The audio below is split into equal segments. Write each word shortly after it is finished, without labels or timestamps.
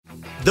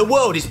The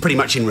world is pretty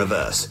much in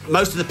reverse.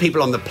 Most of the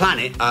people on the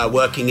planet are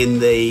working in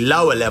the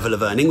lower level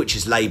of earning, which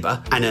is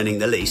labour, and earning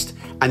the least.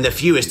 And the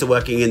fewest are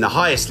working in the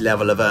highest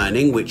level of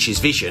earning, which is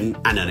vision,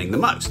 and earning the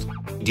most.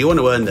 Do you want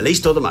to earn the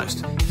least or the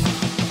most?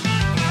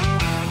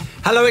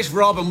 Hello, it's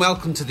Rob, and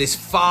welcome to this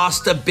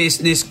Faster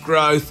Business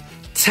Growth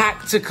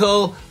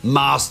Tactical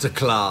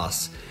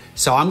Masterclass.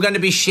 So I'm going to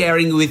be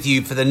sharing with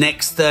you for the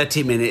next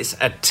 30 minutes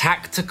a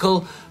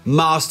tactical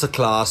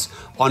masterclass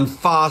on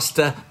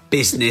faster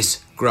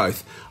business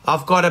growth.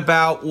 I've got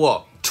about,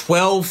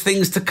 12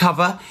 things to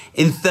cover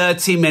in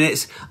 30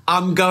 minutes.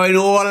 I'm going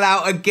all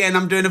out again.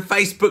 I'm doing a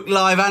Facebook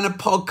Live and a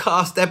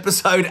podcast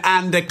episode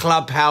and a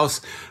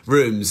Clubhouse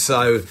room.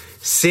 So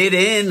sit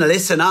in,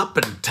 listen up,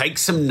 and take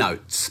some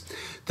notes.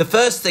 The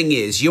first thing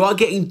is you are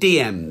getting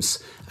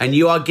DMs and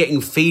you are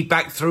getting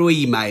feedback through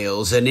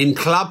emails and in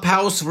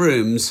Clubhouse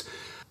rooms,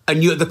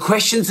 and the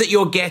questions that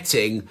you're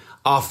getting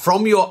are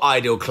from your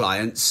ideal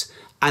clients,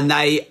 and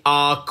they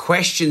are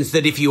questions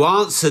that if you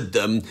answered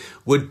them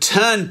would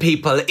turn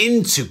people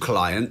into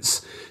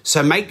clients.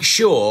 So make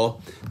sure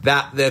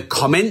that the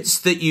comments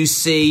that you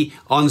see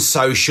on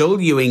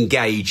social you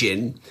engage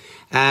in,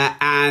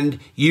 and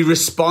you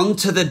respond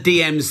to the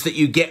DMs that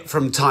you get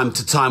from time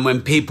to time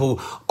when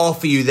people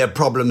offer you their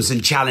problems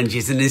and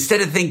challenges. And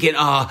instead of thinking,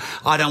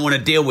 I don't want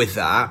to deal with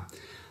that,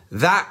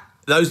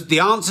 the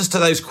answers to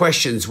those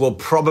questions will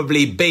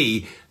probably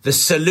be the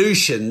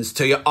solutions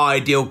to your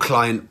ideal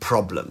client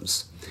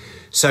problems.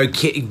 So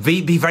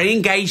be very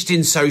engaged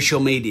in social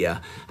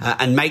media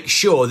and make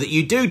sure that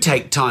you do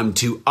take time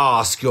to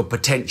ask your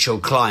potential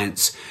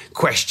clients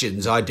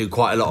questions. I do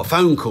quite a lot of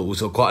phone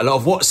calls or quite a lot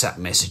of WhatsApp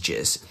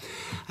messages.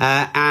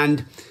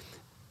 And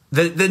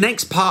the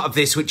next part of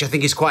this, which I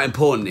think is quite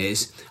important,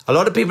 is a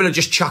lot of people are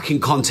just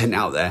chucking content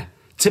out there.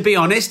 To be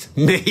honest,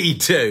 me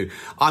too.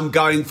 I'm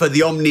going for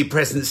the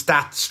omnipresent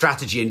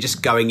strategy and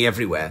just going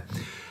everywhere.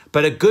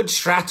 But a good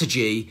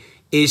strategy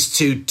is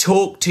to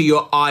talk to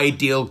your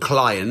ideal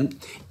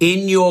client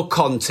in your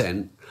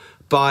content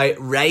by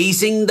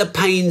raising the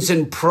pains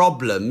and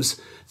problems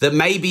that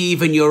maybe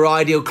even your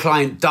ideal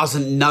client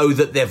doesn't know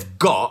that they've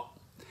got,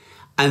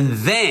 and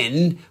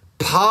then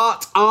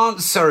part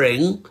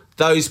answering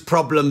those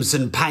problems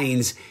and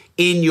pains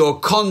in your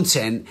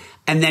content,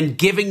 and then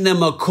giving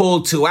them a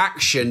call to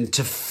action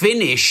to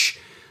finish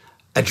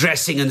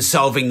addressing and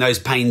solving those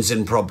pains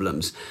and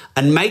problems.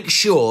 And make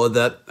sure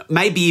that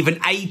maybe even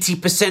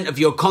 80% of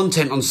your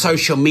content on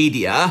social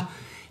media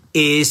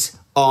is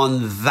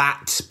on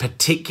that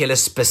particular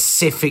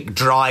specific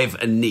drive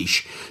and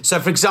niche. So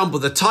for example,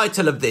 the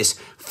title of this,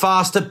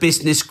 Faster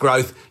Business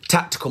Growth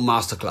Tactical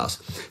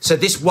Masterclass. So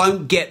this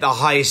won't get the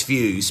highest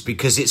views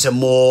because it's a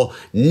more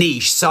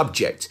niche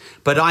subject,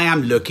 but I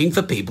am looking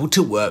for people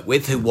to work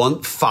with who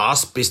want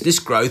fast business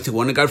growth, who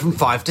want to go from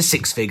 5 to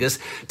 6 figures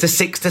to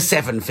 6 to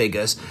 7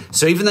 figures.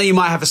 So even though you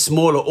might have a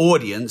smaller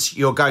audience,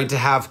 you're going to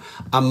have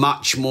a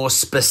much more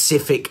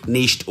specific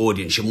niched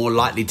audience. You're more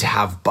likely to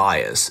have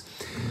buyers.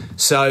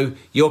 So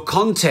your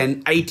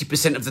content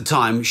 80% of the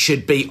time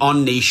should be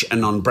on niche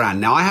and on brand.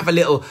 Now I have a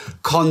little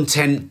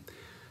content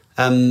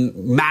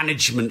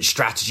management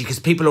strategy because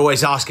people are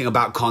always asking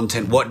about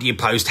content. What do you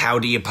post? How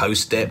do you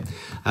post it?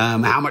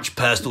 How much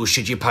personal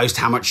should you post?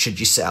 How much should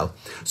you sell?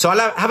 So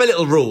I have a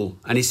little rule,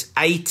 and it's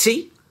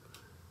 80,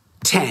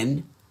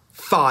 10,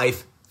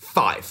 5,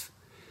 5.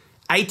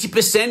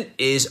 80%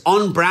 is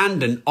on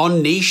brand and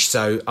on niche.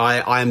 So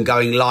I am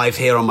going live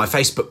here on my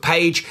Facebook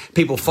page.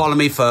 People follow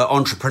me for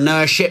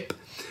entrepreneurship.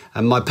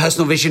 And my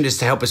personal vision is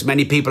to help as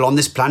many people on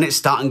this planet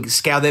start and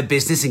scale their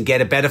business and get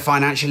a better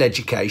financial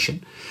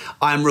education.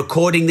 I am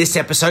recording this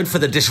episode for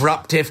the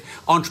Disruptive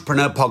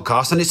Entrepreneur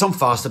Podcast, and it's on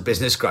Faster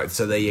Business Growth.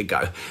 So there you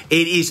go.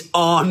 It is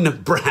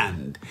on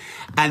brand.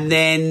 And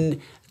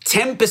then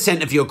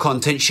 10% of your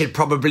content should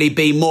probably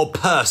be more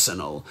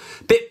personal,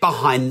 bit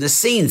behind the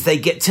scenes. They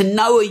get to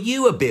know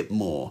you a bit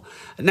more.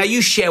 Now,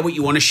 you share what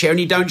you want to share and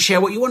you don't share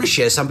what you want to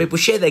share. Some people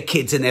share their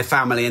kids and their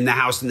family and their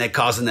house and their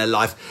cars and their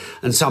life,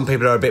 and some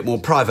people are a bit more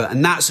private,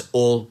 and that's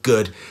all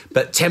good.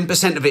 But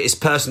 10% of it is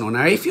personal.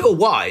 Now, if you're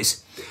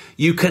wise,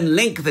 you can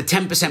link the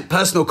 10%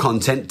 personal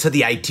content to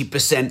the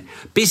 80%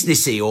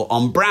 businessy or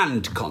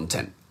on-brand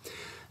content.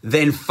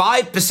 Then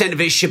 5%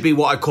 of it should be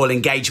what I call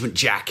engagement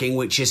jacking,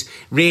 which is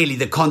really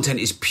the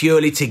content is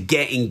purely to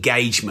get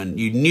engagement.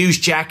 You news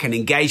jack and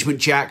engagement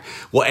jack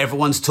what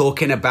everyone's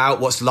talking about,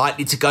 what's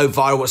likely to go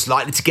viral, what's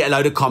likely to get a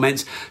load of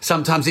comments.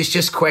 Sometimes it's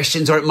just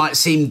questions or it might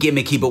seem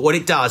gimmicky, but what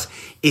it does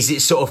is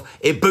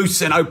it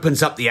boosts and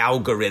opens up the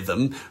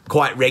algorithm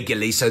quite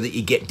regularly so that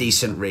you get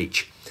decent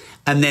reach.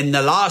 And then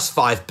the last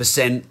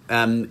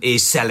 5%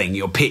 is selling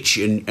your pitch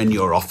and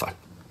your offer.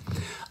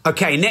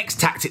 Okay, next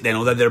tactic then,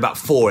 although there are about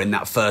 4 in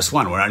that first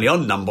one. We're only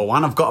on number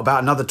 1. I've got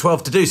about another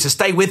 12 to do. So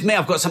stay with me.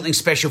 I've got something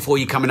special for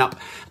you coming up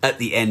at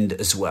the end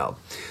as well.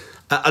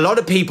 A lot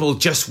of people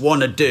just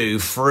want to do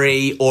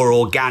free or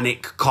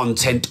organic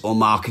content or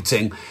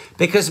marketing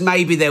because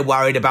maybe they're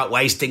worried about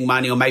wasting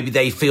money or maybe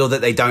they feel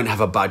that they don't have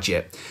a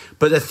budget.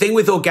 But the thing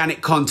with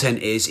organic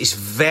content is it's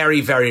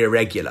very, very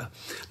irregular.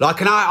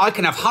 Like I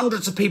can have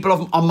hundreds of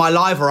people on my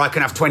live, or I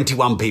can have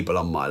 21 people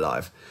on my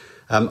live.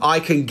 I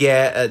can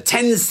get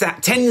tens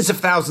of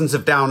thousands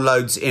of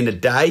downloads in a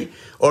day,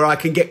 or I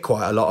can get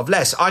quite a lot of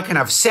less. I can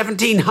have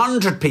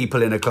 1,700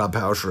 people in a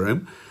Clubhouse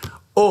room,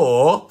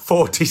 or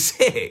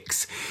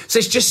 46. So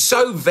it's just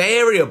so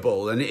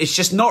variable and it's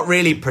just not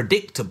really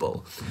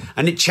predictable.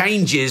 And it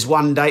changes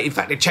one day. In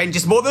fact, it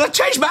changes more than I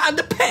change my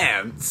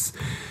underpants.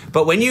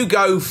 But when you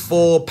go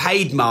for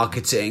paid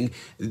marketing,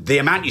 the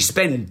amount you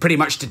spend pretty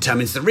much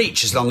determines the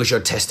reach, as long as you're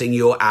testing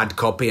your ad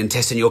copy and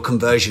testing your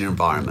conversion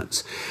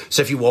environments.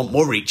 So if you want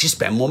more reach, you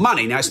spend more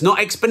money. Now, it's not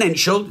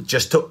exponential,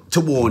 just to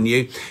warn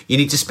you. You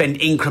need to spend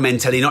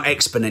incrementally, not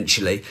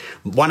exponentially.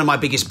 One of my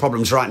biggest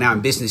problems right now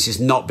in business is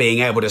not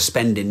being able to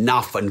spend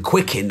enough and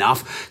quick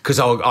enough,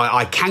 because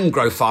I can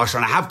grow faster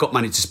and I have got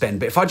money to spend.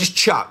 But if I just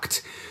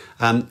chucked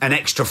an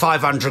extra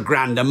 500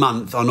 grand a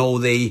month on all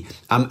the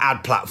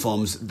ad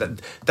platforms, that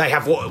they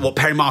have what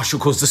Perry Marshall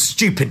calls the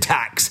stupid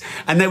tax,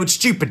 and they would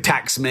stupid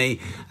tax me.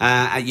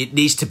 It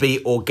needs to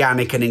be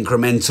organic and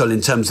incremental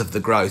in terms of the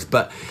growth,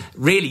 but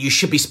really you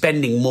should be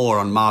spending more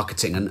on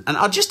marketing. And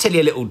I'll just tell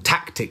you a little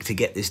tactic to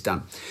get this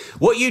done.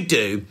 What you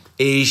do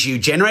is you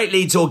generate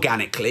leads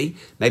organically,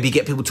 maybe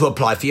get people to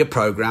apply for your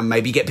program,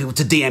 maybe get people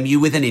to DM you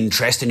with an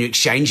interest, and you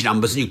exchange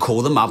numbers and you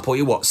call them up or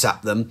you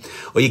WhatsApp them,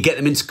 or you get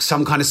them into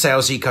some kind of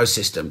sales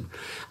ecosystem.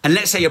 And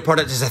let's say your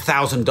product is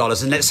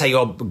 $1,000, and let's say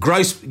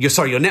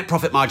your net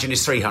profit margin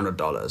is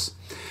 $300.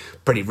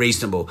 Pretty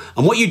reasonable.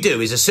 And what you do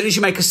is, as soon as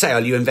you make a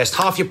sale, you invest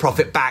half your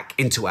profit back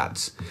into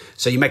ads.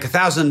 So you make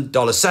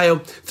 $1,000 sale,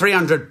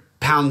 £300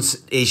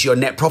 is your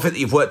net profit that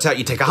you've worked out.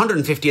 You take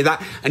 150 of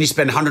that and you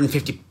spend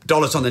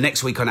 $150 on the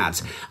next week on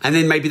ads. And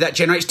then maybe that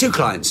generates 2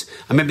 clients.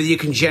 And maybe you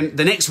can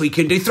the next week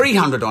you can do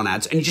 300 on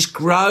ads, and you just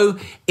grow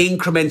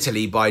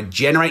incrementally by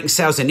generating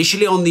sales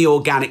initially on the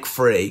organic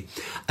free,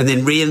 and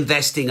then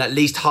reinvesting at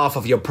least half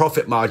of your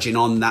profit margin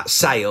on that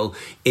sale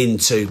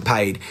into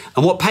paid.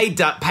 And what paid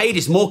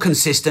is more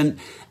consistent.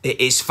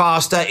 It's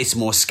faster, it's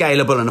more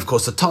scalable, and of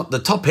course the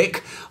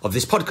topic of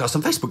this podcast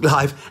on Facebook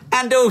Live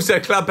and also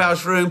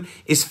Clubhouse Room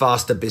is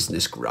faster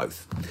business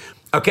growth.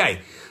 Okay,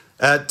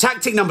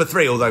 tactic number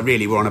 3, although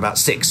really we're on about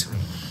 6,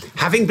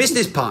 having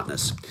business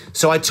partners.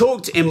 So I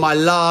talked in my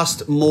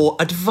last more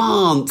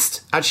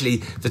advanced, actually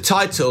the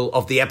title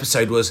of the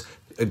episode was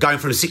going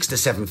from 6 to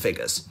 7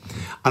 figures.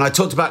 And I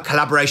talked about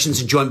collaborations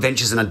and joint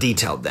ventures, and I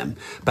detailed them.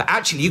 But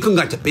actually, you can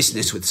go into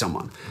business with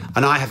someone.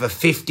 And I have a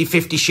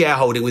 50-50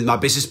 shareholding with my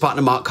business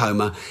partner, Mark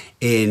Homer,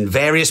 in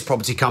various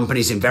property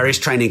companies, in various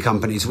training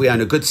companies. We own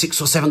a good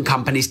 6 or 7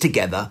 companies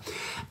together.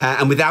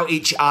 And without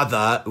each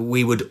other,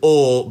 we would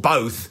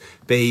both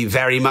be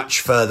very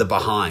much further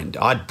behind.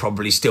 I'd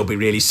probably still be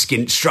really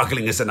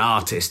struggling as an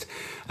artist.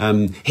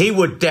 He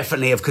would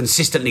definitely have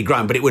consistently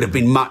grown, but it would have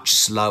been much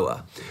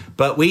slower.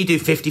 But we do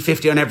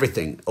 50-50 on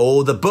everything.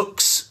 All the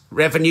books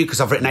revenue,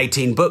 because I've written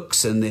 18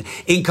 books, and the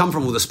income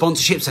from all the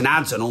sponsorships and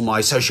ads and all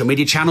my social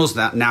media channels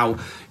that now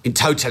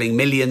totaling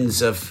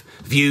millions of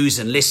views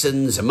and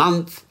listens a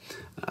month.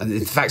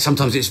 In fact,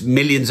 sometimes it's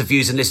millions of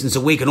views and listens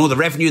a week, and all the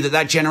revenue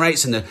that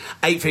generates, and the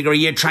 8-figure a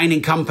year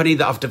training company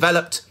that I've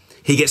developed.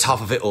 He gets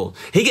half of it all.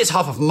 He gets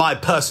half of my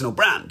personal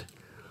brand.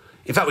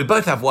 In fact, we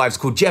both have wives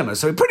called Gemma,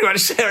 so we pretty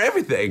much share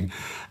everything.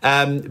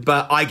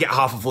 But I get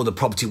half of all the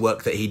property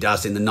work that he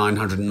does in the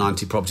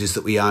 990 properties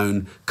that we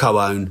own,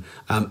 co-own,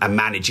 and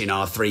manage in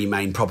our 3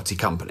 main property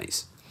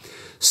companies.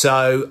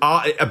 So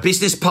a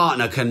business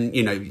partner can,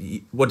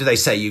 what do they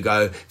say? You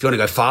go, if you want to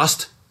go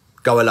fast,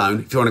 go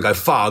alone. If you want to go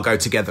far, go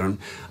together. And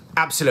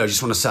absolutely, I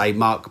just want to say,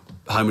 Mark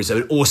Homer is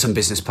an awesome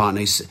business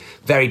partner. He's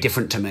very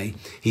different to me.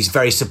 He's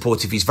very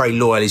supportive. He's very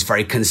loyal. He's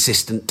very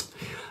consistent.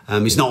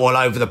 He's not all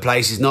over the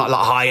place. He's not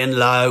like high and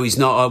low. He's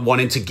not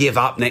wanting to give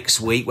up next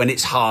week when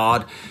it's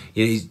hard.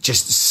 He's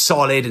just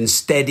solid and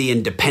steady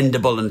and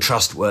dependable and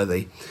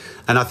trustworthy.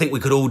 And I think we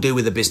could all do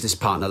with a business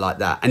partner like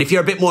that. And if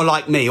you're a bit more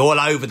like me, all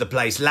over the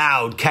place,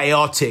 loud,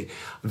 chaotic,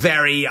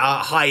 very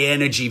high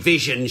energy,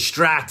 vision,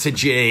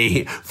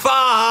 strategy,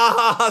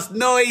 fast,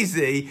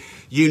 noisy,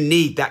 you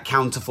need that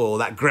counterfoil,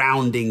 that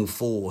grounding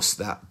force,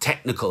 that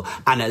technical,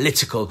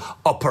 analytical,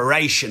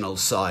 operational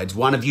side.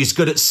 One of you's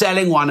good at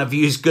selling, one of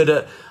you's good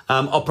at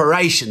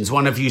operations,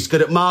 one of you's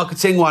good at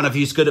marketing, one of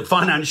you's good at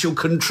financial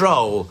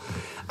control.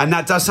 And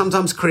that does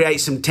sometimes create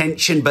some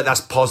tension, but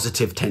that's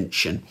positive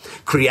tension,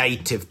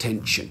 creative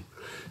tension.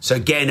 So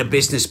getting a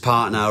business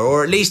partner,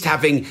 or at least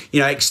having,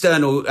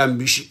 external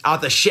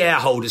other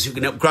shareholders who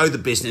can help grow the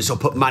business or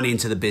put money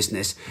into the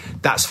business,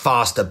 that's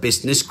faster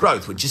business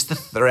growth, which is the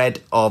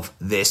thread of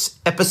this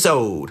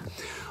episode.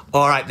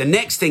 All right, the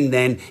next thing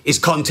then is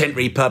content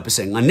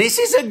repurposing. And this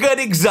is a good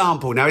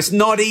example. Now, it's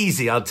not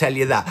easy, I'll tell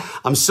you that.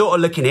 I'm sort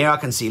of looking here. I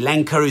can see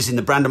Lenka, who's in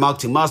the Brand and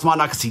Marketing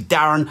Mastermind. I can see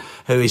Darren,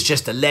 who is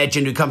just a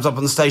legend, who comes up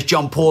on the stage.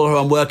 John Paul, who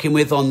I'm working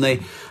with on the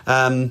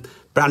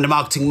Brand and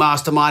Marketing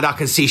Mastermind. I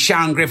can see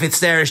Sharon Griffiths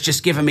there has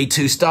just given me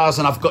 2 stars,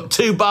 and I've got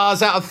 2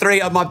 bars out of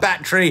 3 on my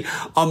battery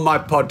on my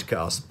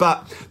podcast.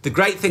 But the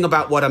great thing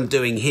about what I'm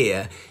doing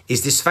here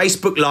is this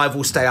Facebook Live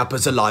will stay up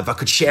as a live. I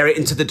could share it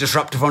into the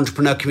Disruptive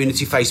Entrepreneur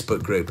Community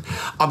Facebook group.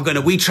 I'm going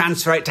to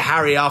WeTransfer it to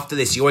Harry after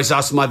this. He always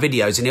asks for my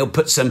videos, and he'll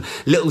put some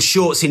little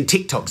shorts in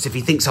TikToks if he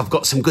thinks I've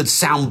got some good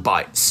sound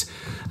bites.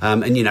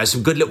 And, you know,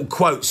 some good little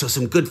quotes or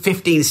some good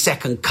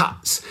 15-second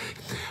cuts.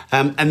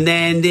 And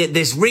then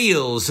there's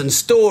reels and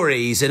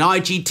stories and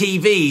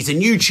IGTVs and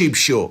YouTube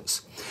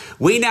shorts.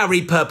 We now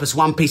repurpose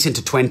One Piece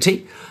into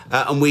 20,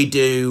 and we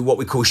do what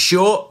we call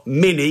short,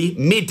 mini,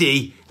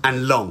 midi,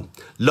 and long.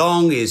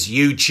 Long is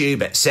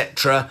YouTube,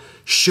 etc.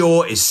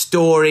 Short is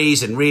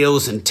stories and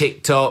reels and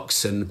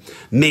TikToks, and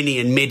mini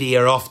and midi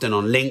are often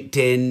on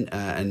LinkedIn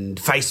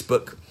and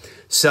Facebook.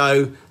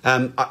 So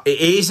it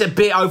is a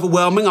bit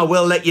overwhelming, I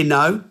will let you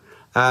know.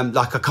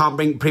 Like I can't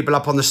bring people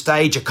up on the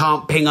stage. I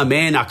can't ping them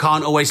in. I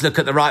can't always look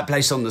at the right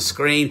place on the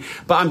screen.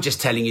 But I'm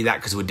just telling you that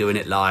because we're doing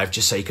it live,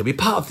 just so you can be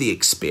part of the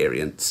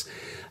experience.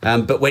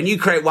 But when you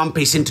create One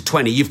Piece into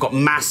 20, you've got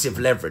massive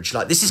leverage.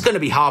 Like this is going to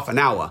be half an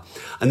hour.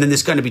 And then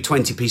there's going to be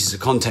 20 pieces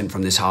of content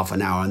from this half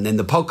an hour. And then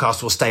the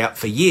podcast will stay up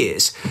for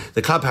years.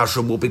 The Clubhouse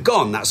room will be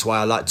gone. That's why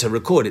I like to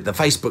record it. The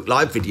Facebook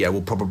Live video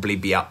will probably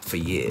be up for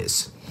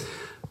years.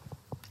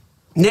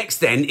 Next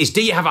then is,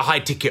 do you have a high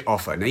ticket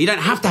offer? Now you don't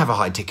have to have a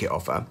high ticket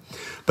offer,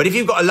 but if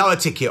you've got a lower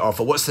ticket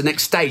offer, what's the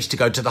next stage to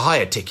go to the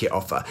higher ticket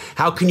offer?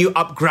 How can you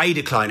upgrade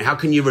a client? How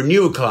can you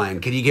renew a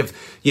client? Can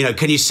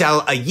you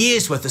sell a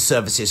year's worth of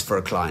services for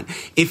a client?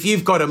 If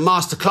you've got a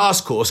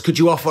masterclass course, could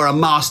you offer a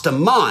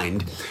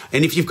mastermind?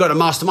 And if you've got a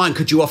mastermind,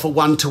 could you offer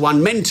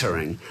one-to-one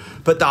mentoring?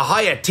 But the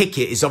higher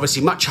ticket is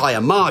obviously much higher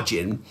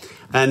margin.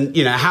 And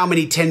you know, how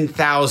many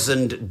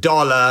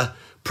 $10,000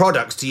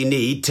 products do you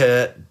need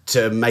to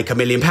make £1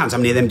 million? How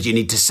many of them do you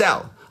need to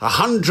sell?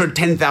 100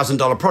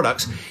 $10,000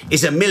 products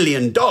is $1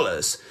 million.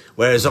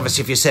 Whereas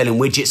obviously if you're selling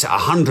widgets at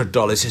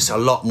 $100, it's a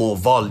lot more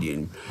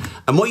volume.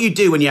 And what you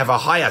do when you have a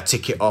higher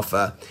ticket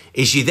offer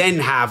is you then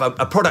have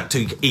a product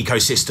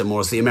ecosystem, or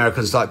as the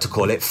Americans like to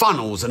call it,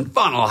 funnels and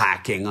funnel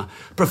hacking. I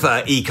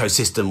prefer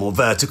ecosystem or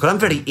vertical. I'm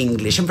very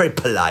English. I'm very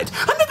polite.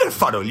 I'm not going to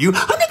funnel you. I'm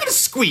not going to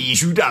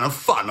squeeze you down a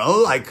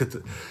funnel like,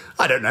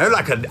 I don't know,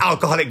 like an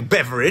alcoholic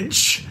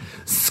beverage.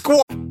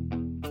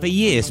 For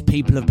years,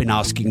 people have been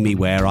asking me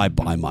where I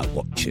buy my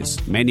watches.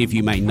 Many of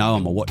you may know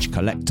I'm a watch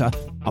collector,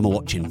 I'm a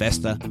watch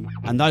investor,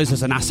 and those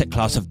as an asset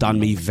class have done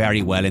me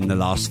very well in the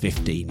last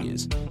 15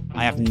 years.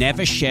 I have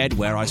never shared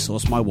where I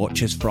source my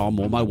watches from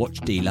or my watch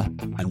dealer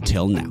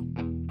until now.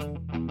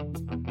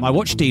 My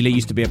watch dealer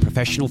used to be a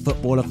professional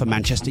footballer for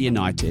Manchester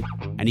United,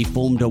 and he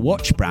formed a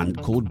watch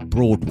brand called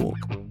Broadwalk.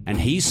 And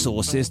he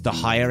sources the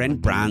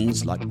higher-end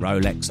brands like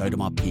Rolex,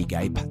 Audemars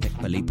Piguet, Patek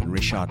Philippe and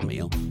Richard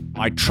Mille.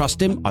 I trust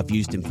him, I've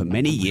used him for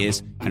many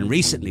years, and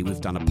recently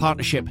we've done a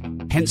partnership.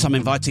 Hence, I'm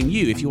inviting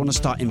you, if you want to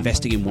start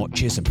investing in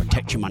watches and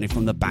protect your money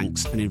from the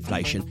banks and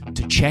inflation,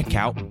 to check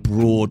out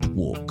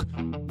Broadwalk.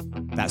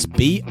 That's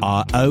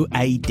BROADWALK.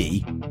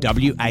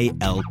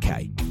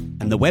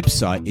 And the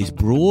website is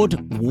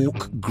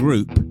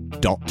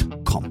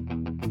broadwalkgroup.com.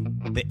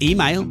 The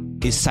email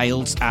is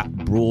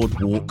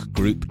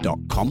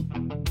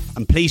sales@broadwalkgroup.com.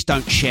 And please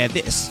don't share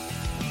this,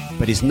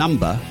 but his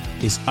number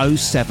is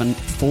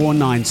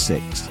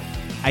 07496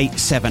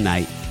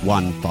 878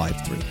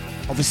 153.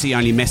 Obviously,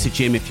 only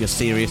message him if you're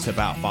serious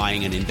about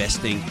buying and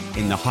investing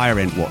in the higher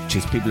end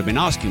watches. People have been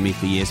asking me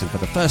for years, and for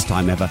the first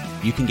time ever,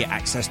 you can get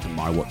access to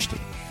my watch team.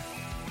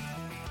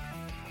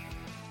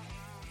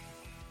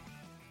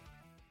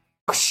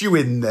 Push you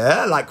in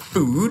there like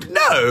food?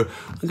 No,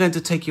 I'm going to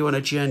take you on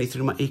a journey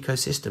through my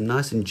ecosystem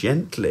nice and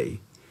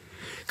gently.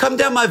 Come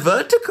down my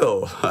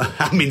vertical.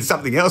 I mean,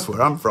 something else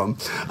where I'm from.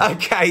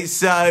 Okay,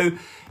 so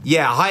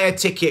yeah, higher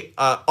ticket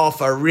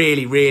offer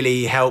really,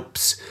 really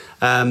helps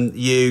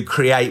you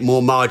create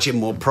more margin,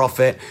 more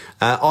profit.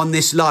 On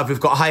this live, we've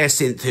got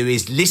Hyacinth, who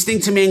is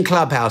listening to me in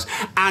Clubhouse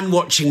and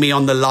watching me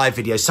on the live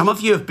video. Some of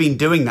you have been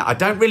doing that. I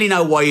don't really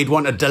know why you'd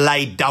want a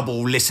delayed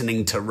double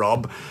listening to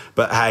Rob,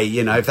 but hey,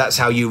 you know, if that's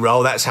how you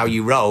roll, that's how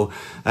you roll.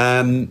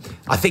 I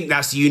think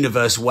that's the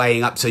universe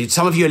weighing up. So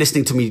some of you are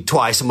listening to me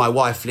twice, and my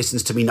wife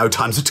listens to me no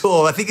times at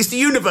all. I think it's the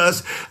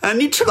universe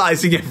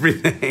neutralizing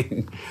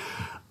everything.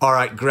 All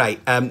right, great.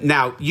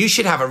 Now, you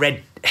should have a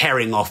red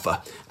herring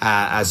offer,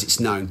 as it's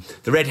known.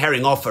 The red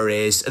herring offer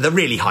is the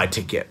really high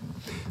ticket.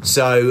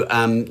 So,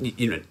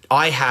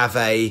 I have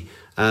a...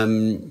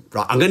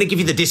 right, I'm going to give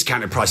you the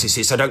discounted prices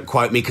here, so don't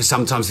quote me, because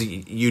sometimes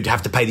you'd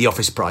have to pay the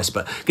office price,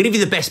 but I'm going to give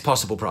you the best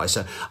possible price.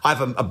 So I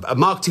have a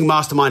marketing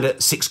mastermind at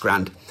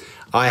 $6,000.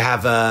 I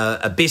have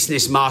a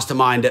business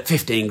mastermind at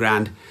 15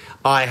 grand.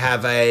 I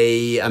have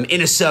a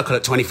inner circle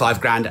at 25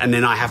 grand, and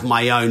then I have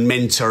my own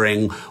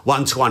mentoring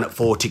one-to-one at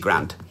 40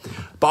 grand.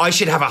 But I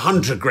should have a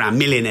 100 grand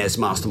millionaires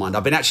mastermind.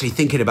 I've been actually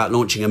thinking about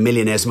launching a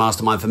millionaires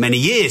mastermind for many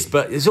years,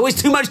 but there's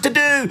always too much to do.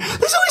 There's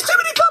always too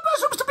many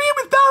clubhouse rooms to be in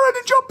with Darren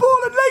and John Paul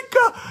and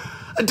Lenka,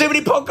 and too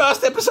many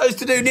podcast episodes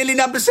to do, nearly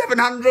number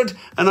 700,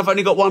 and I've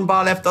only got 1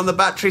 bar left on the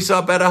battery, so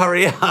I better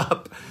hurry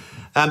up.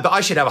 But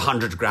I should have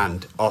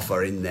 $100,000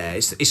 offer in there.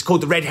 It's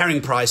called the red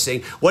herring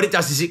pricing. What it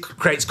does is it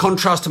creates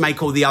contrast to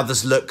make all the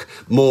others look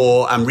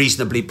more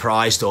reasonably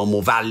priced or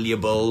more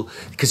valuable.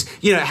 Because,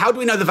 how do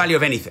we know the value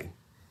of anything?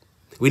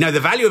 We know the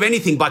value of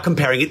anything by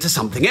comparing it to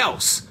something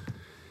else.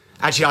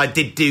 Actually, I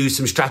did do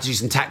some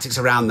strategies and tactics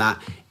around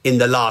that in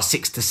the last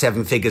 6 to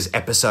 7 figures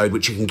episode,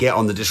 which you can get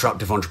on the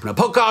Disruptive Entrepreneur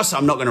podcast. So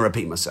I'm not going to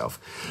repeat myself.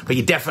 But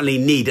you definitely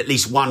need at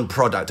least one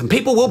product. And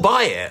people will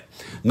buy it.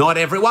 Not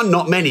everyone,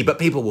 not many, but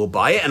people will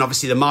buy it. And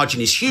obviously the margin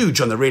is huge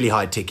on the really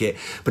high ticket.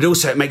 But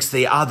also it makes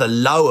the other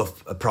lower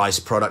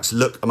priced products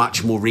look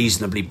much more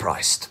reasonably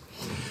priced.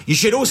 You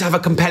should also have a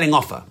compelling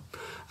offer.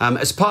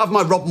 As part of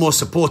my Rob Moore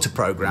supporter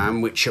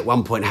program, which at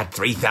one point had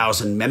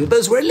 3,000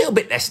 members, we're a little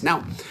bit less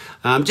now.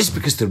 Just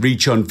because the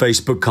reach on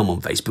Facebook, come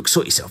on Facebook,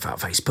 sort yourself out,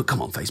 Facebook,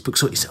 come on Facebook,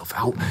 sort yourself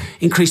out.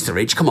 Increase the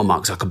reach, come on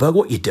Mark Zuckerberg,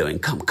 what are you doing?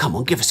 Come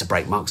on, give us a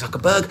break, Mark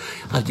Zuckerberg.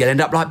 You'll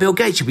end up like Bill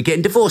Gates, you'll be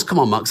getting divorced. Come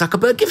on, Mark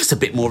Zuckerberg, give us a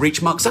bit more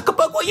reach, Mark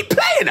Zuckerberg, what are you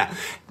playing at?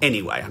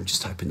 Anyway, I'm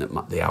just hoping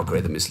that the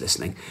algorithm is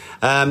listening.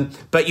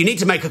 But you need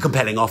to make a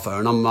compelling offer,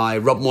 and on my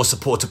Rob Moore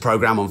supporter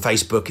program on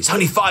Facebook, it's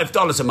only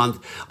 $5 a month.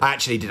 I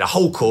actually did a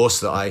whole course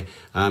that I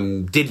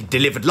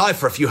delivered live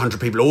for a few hundred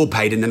people, all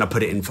paid, and then I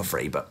put it in for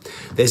free. But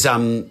there's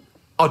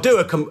I'll do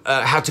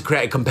a how to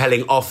create a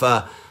compelling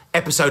offer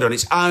episode on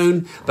its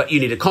own, but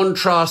you need a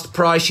contrast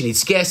price, you need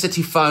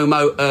scarcity,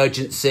 FOMO,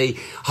 urgency,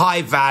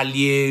 high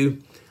value.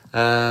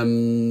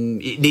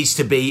 It needs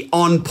to be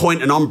on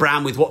point and on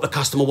brand with what the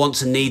customer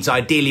wants and needs,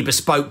 ideally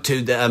bespoke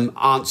to them,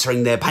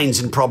 answering their pains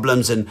and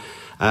problems and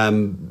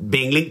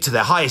being linked to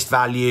their highest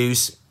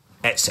values,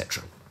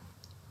 etc.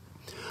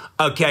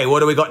 Okay, what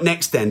do we got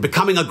next then?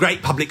 Becoming a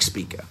great public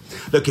speaker.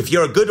 Look, if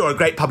you're a good or a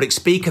great public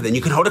speaker, then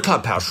you can hold a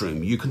Clubhouse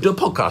room. You can do a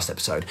podcast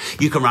episode.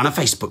 You can run a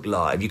Facebook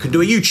Live. You can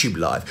do a YouTube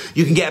Live.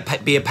 You can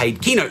be a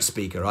paid keynote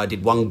speaker. I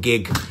did one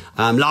gig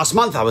last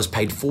month. I was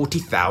paid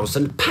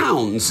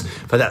 £40,000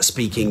 for that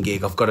speaking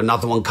gig. I've got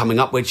another one coming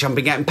up, which I'm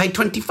getting paid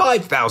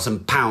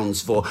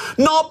 £25,000 for.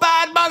 Not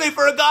bad money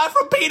for a guy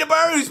from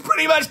Peterborough who's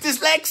pretty much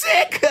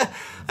dyslexic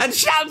and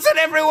shouts at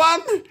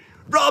everyone.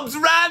 Rob's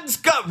rants,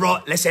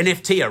 let's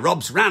NFT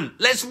Rob's rant.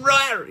 Let's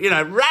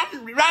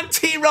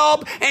ranty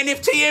Rob,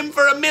 NFT him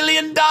for $1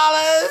 million.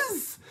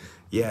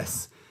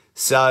 Yes.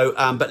 So,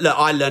 but look,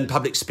 I learned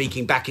public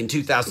speaking back in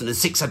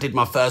 2006. I did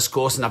my first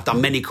course and I've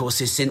done many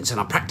courses since, and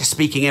I practice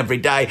speaking every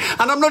day.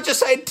 And I'm not just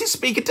saying to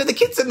speak it to the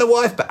kids and the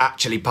wife, but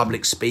actually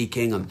public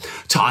speaking and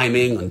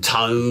timing and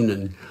tone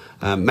and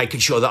making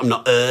sure that I'm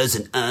not ers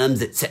and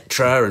ums,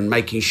 etc., and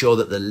making sure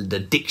that the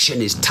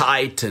diction is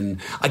tight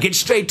and I get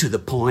straight to the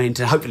point,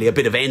 and hopefully a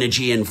bit of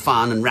energy and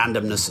fun and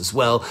randomness as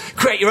well.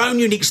 Create your own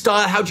unique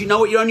style. How do you know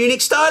what your own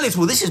unique style is?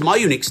 Well, this is my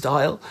unique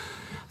style.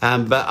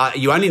 But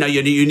you only know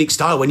your unique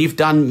style when you've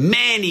done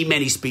many,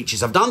 many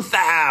speeches. I've done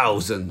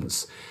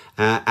thousands.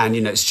 And,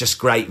 it's just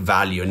great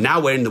value. And now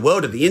we're in the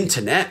world of the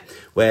internet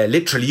where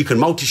literally you can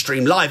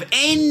multi-stream live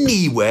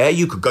anywhere.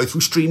 You could go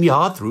through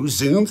StreamYard, through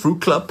Zoom, through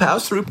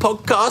Clubhouse, through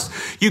podcast.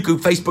 You could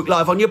Facebook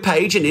Live on your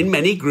page and in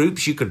many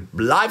groups. You could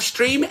live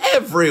stream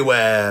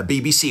everywhere.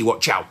 BBC,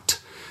 watch out.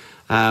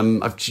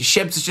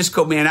 Shebs has just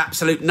called me an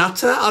absolute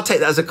nutter. I'll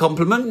take that as a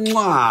compliment.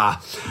 Mwah.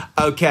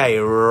 Okay,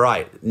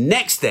 right.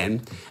 Next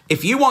then,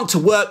 if you want to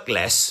work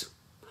less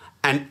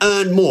and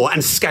earn more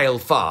and scale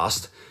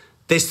fast,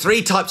 there's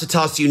 3 types of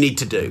tasks you need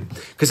to do.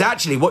 Because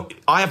actually, what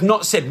I have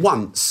not said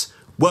once,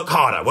 work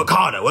harder, work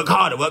harder, work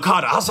harder, work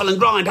harder, hustle and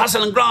grind,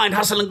 hustle and grind,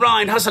 hustle and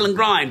grind, hustle and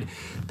grind.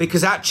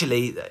 Because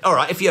actually, all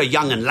right, if you're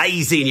young and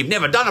lazy and you've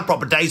never done a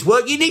proper day's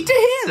work, you need to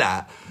hear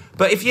that.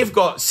 But if you've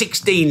got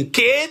 16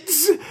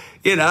 kids,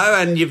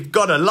 and you've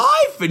got a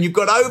life and you've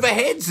got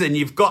overheads and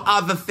you've got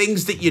other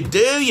things that you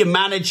do, you're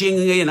managing,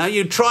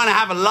 you're trying to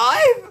have a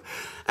life,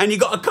 and you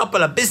got a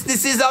couple of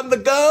businesses on the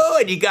go,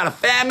 and you got a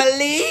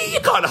family, you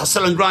can't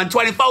hustle and grind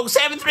 24/7,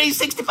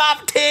 365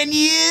 for 10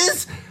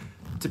 years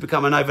to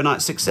become an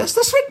overnight success.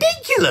 That's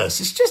ridiculous.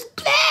 It's just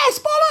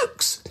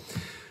bollocks.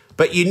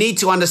 But you need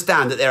to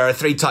understand that there are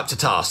 3 types of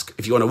tasks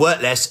if you want to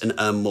work less and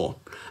earn more.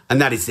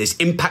 And that is, there's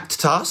impact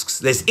tasks,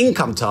 there's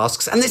income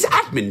tasks, and there's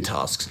admin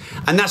tasks.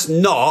 And that's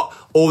not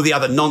all the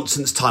other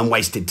nonsense time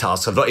wasted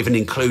tasks. I've not even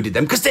included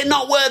them because they're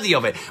not worthy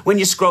of it. When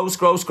you scroll,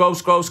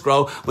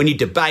 when you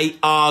debate,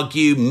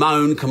 argue,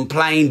 moan,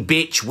 complain,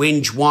 bitch,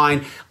 whinge,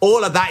 whine,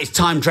 all of that is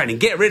time draining.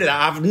 Get rid of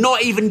that. I've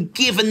not even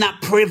given that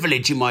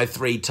privilege in my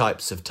 3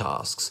 types of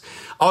tasks.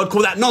 I would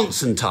call that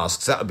nonsense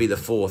tasks. That would be the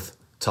 4th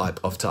type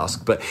of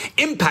task. But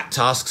impact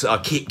tasks are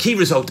key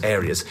result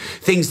areas,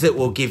 things that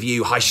will give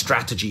you high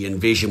strategy and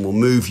vision, will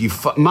move you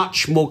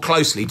much more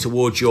closely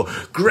towards your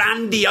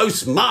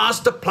grandiose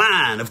master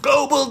plan of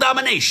global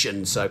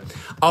domination. So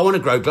I want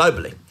to grow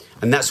globally,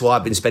 and that's why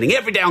I've been spending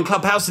every day on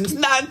Clubhouse since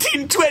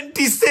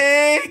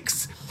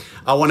 1926.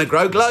 I want to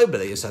grow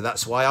globally, so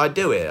that's why I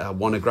do it. I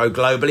want to grow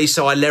globally,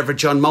 so I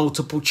leverage on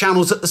multiple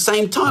channels at the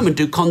same time and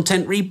do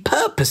content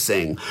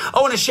repurposing.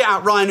 I want to shout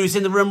out Ryan, who's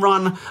in the room.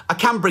 Ryan, I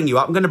can bring you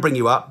up. I'm going to bring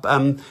you up,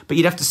 but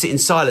you'd have to sit in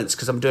silence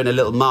because I'm doing a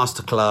little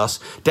masterclass.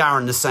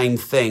 Darren, the same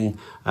thing.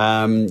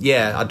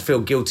 I'd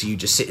feel guilty you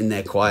just sitting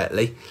there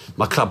quietly.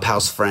 My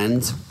Clubhouse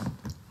friend.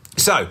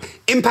 So,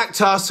 impact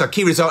tasks are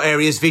key result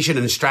areas, vision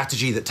and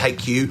strategy that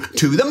take you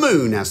to the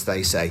moon, as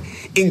they say.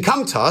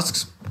 Income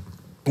tasks.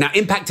 Now,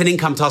 impact and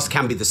income tasks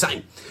can be the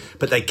same,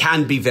 but they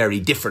can be very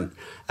different.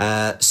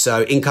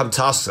 So income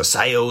tasks are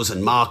sales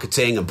and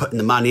marketing and putting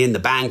the money in the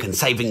bank and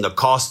saving the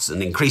costs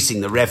and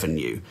increasing the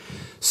revenue.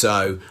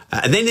 So,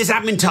 and then there's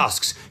admin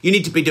tasks. You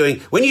need to be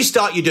doing, when you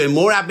start, you're doing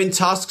more admin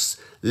tasks,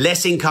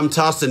 less income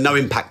tasks and no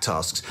impact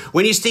tasks.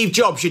 When you're Steve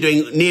Jobs, you're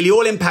doing nearly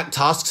all impact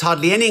tasks,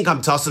 hardly any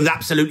income tasks and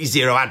absolutely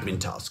zero admin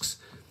tasks.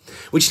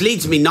 Which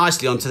leads me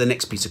nicely onto the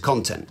next piece of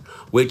content,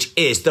 which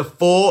is the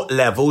 4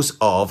 levels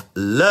of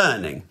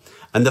learning.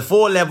 And the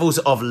 4 levels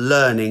of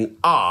learning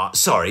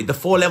the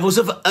 4 levels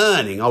of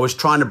earning. I was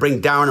trying to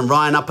bring Darren and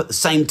Ryan up at the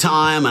same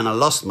time and I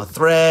lost my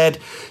thread.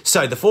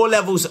 So the 4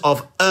 levels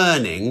of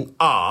earning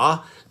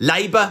are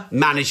labour,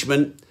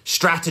 management,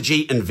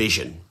 strategy and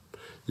vision.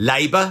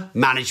 Labour,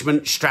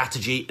 management,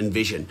 strategy and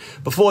vision.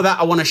 Before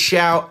that, I want to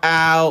shout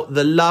out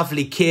the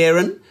lovely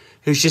Kieran,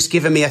 who's just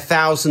given me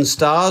 1,000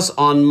 stars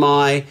on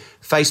my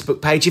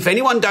Facebook page. If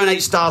anyone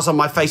donates stars on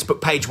my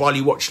Facebook page while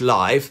you watch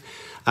live,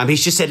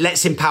 he's just said,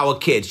 let's empower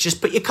kids. Just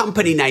put your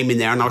company name in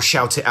there and I'll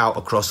shout it out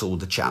across all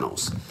the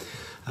channels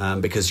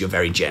because you're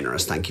very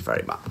generous. Thank you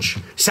very much.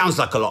 Sounds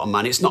like a lot of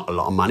money. It's not a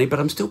lot of money, but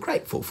I'm still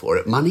grateful for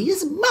it. Money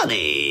is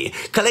money.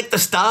 Collect the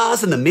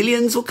stars and the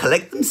millions will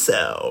collect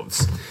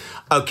themselves.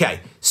 Okay,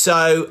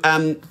 so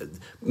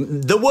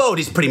the world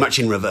is pretty much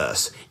in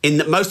reverse in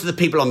that most of the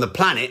people on the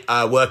planet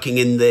are working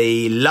in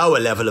the lower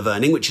level of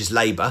earning, which is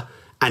labour,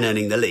 and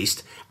earning the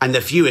least, and the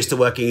fewest are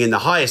working in the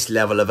highest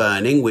level of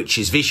earning, which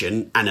is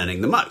vision, and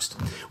earning the most.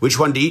 Which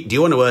one do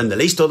you want to earn the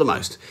least or the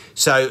most?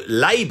 So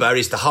labour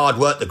is the hard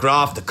work, the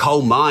graft, the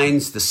coal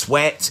mines, the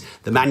sweat,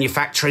 the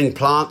manufacturing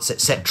plants,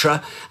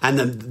 etc. And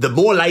the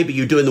more labour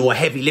you do and the more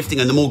heavy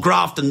lifting and the more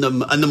graft and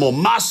the more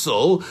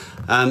muscle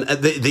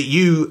that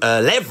you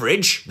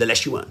leverage, the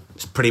less you earn.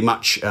 It's pretty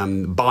much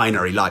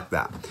binary like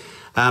that.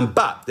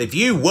 But if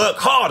you work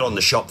hard on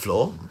the shop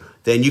floor,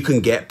 then you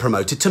can get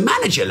promoted to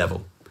manager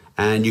level.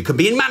 And you can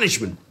be in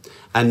management.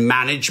 And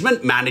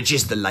management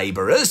manages the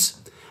labourers.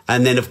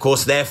 And then, of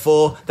course,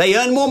 therefore, they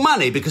earn more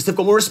money because they've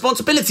got more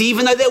responsibility,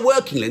 even though they're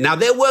working less. Now,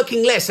 they're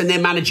working less and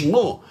they're managing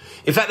more.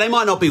 In fact, they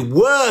might not be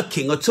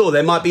working at all.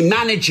 They might be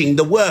managing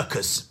the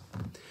workers.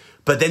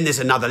 But then there's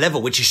another level,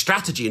 which is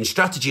strategy. And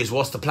strategy is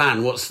what's the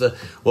plan? What's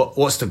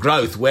the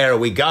growth? Where are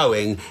we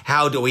going?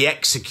 How do we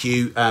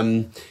execute,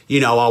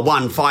 our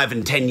 1, 5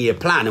 and 10 year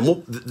plan? And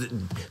what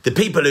the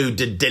people who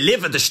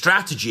deliver the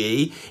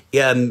strategy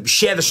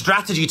share the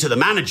strategy to the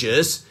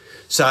managers.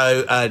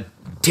 So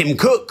Tim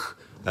Cook,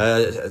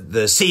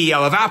 the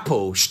CEO of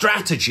Apple,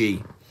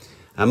 strategy.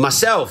 And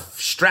myself,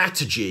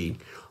 strategy.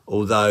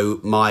 Although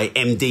my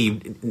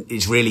MD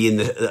is really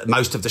in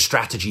most of the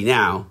strategy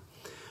now.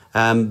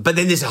 But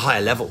then there's a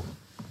higher level.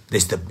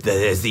 There's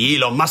the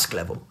Elon Musk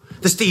level,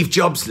 the Steve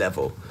Jobs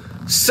level,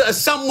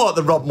 somewhat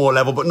the Rob Moore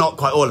level, but not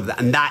quite all of that.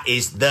 And that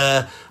is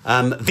the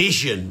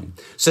vision.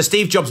 So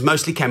Steve Jobs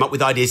mostly came up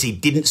with ideas he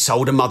didn't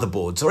solder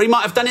motherboards, or he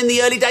might have done in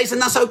the early days,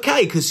 and that's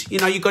okay because,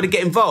 you've got to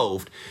get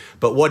involved.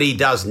 But what he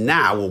does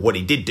now, or what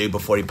he did do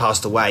before he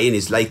passed away in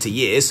his later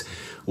years,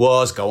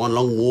 was go on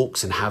long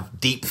walks and have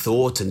deep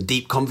thought and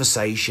deep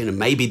conversation and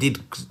maybe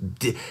did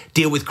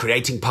deal with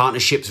creating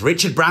partnerships.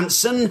 Richard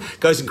Branson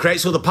goes and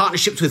creates all the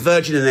partnerships with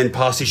Virgin and then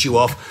passes you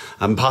off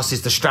and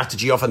passes the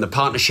strategy off and the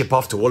partnership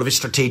off to all of his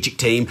strategic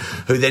team,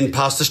 who then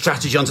pass the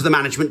strategy on to the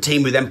management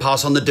team, who then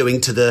pass on the doing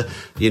to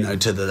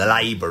the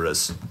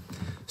labourers.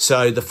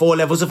 So the 4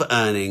 levels of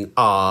earning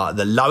are: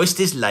 the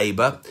lowest is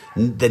labour,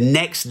 the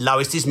next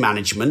lowest is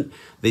management,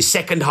 the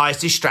second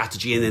highest is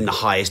strategy, and then the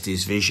highest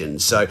is vision.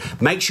 So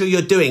make sure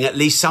you're doing at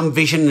least some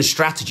vision and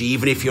strategy,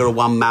 even if you're a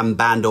one-man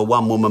band or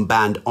one-woman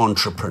band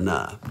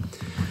entrepreneur.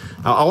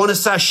 I want to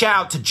say shout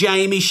out to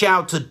Jamie,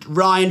 shout out to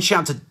Ryan,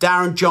 shout out to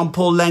Darren, John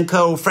Paul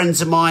Lenko, all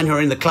friends of mine who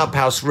are in the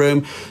Clubhouse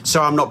room.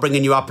 So I'm not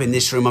bringing you up in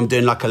this room. I'm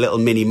doing like a little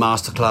mini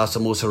masterclass.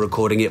 I'm also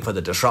recording it for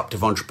the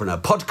Disruptive Entrepreneur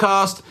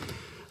podcast.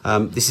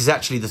 This is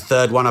actually the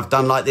 3rd one I've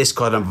done like this,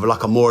 kind of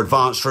like a more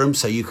advanced room,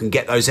 so you can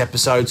get those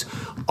episodes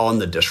on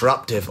the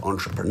Disruptive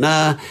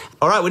Entrepreneur.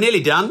 All right, we're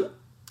nearly done.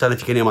 Don't know if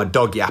you can hear my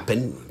dog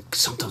yapping.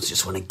 Sometimes I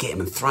just want to get him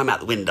and throw him out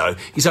the window.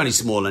 He's only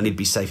small and he'd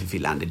be safe if he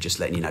landed, just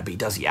letting you know, but he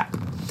does yap.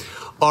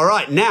 All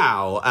right,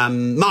 now,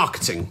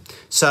 marketing.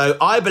 So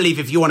I believe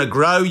if you want to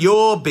grow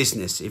your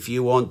business, if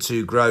you want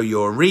to grow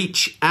your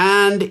reach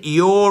and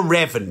your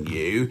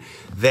revenue,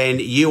 then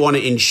you want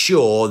to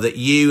ensure that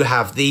you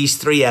have these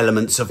 3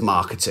 elements of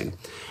marketing.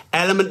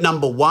 Element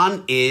number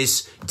 1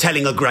 is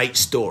telling a great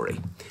story.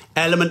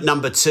 Element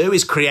number 2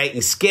 is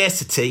creating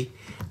scarcity.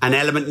 And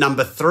element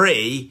number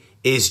 3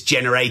 is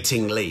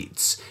generating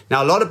leads.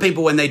 Now, a lot of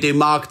people, when they do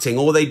marketing,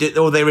 all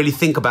they really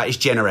think about is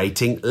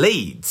generating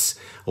leads.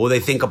 All they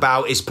think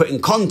about is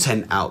putting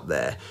content out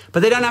there,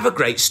 but they don't have a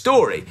great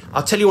story.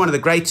 I'll tell you one of the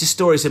greatest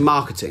stories in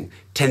marketing,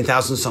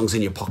 10,000 Songs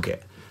in Your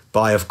Pocket,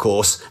 by, of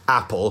course,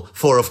 Apple,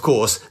 for, of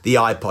course, the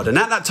iPod. And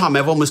at that time,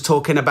 everyone was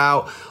talking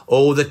about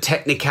all the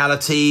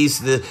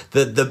technicalities,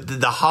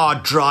 the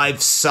hard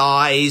drive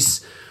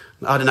size.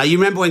 I don't know. You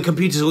remember when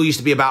computers all used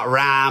to be about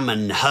RAM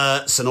and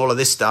Hertz and all of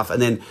this stuff?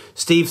 And then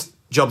Steve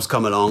Jobs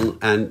come along,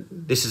 and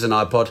this is an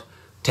iPod,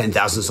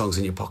 10,000 songs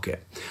in your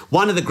pocket.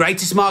 One of the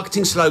greatest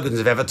marketing slogans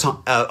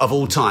of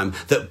all time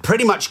that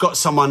pretty much got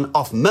someone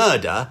off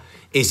murder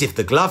is, if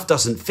the glove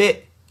doesn't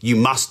fit, you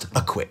must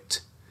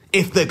acquit.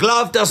 If the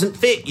glove doesn't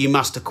fit, you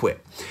must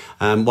acquit.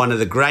 One of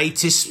the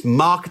greatest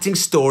marketing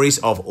stories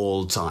of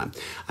all time.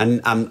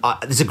 And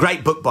there's a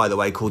great book, by the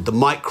way, called The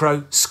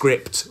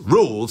Microscript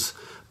Rules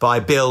by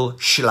Bill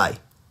Schley.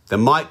 The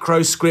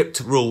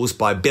Microscript Rules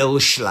by Bill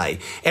Schley.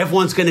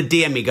 Everyone's going to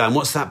DM me going,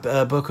 what's that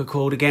book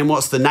called again?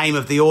 What's the name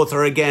of the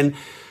author again?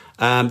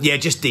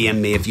 Just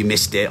DM me if you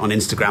missed it on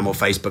Instagram or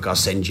Facebook. I'll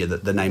send you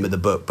the name of the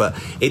book.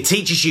 But it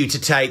teaches you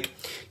to take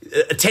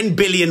 10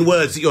 billion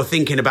words that you're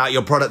thinking about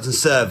your product and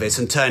service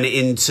and turn it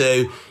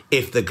into,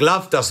 if the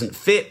glove doesn't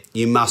fit,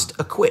 you must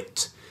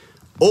acquit.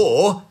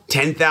 Or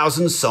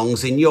 10,000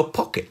 songs in your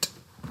pocket.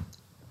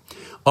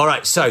 All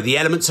right, so the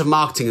elements of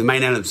marketing, the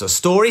main elements are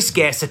story,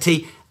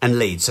 scarcity, and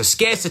leads. So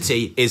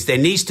scarcity is there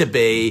needs to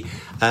be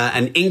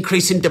an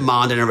increase in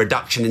demand and a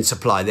reduction in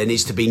supply. There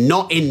needs to be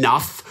not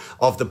enough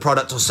of the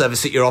product or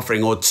service that you're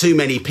offering, or too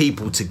many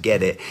people to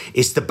get it.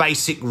 It's the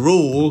basic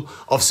rule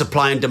of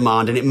supply and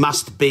demand, and it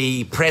must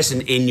be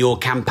present in your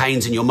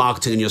campaigns and your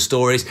marketing and your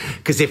stories,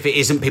 because if it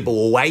isn't, people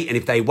will wait, and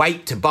if they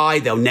wait to buy,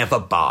 they'll never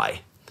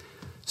buy.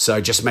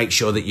 So just make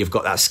sure that you've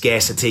got that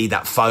scarcity,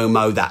 that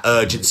FOMO, that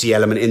urgency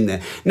element in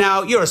there.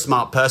 Now, you're a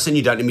smart person.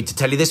 You don't need me to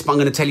tell you this, but I'm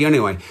going to tell you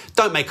anyway.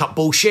 Don't make up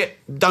bullshit.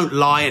 Don't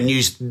lie and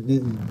use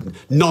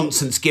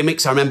nonsense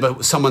gimmicks. I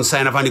remember someone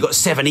saying, I've only got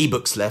 7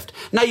 ebooks left.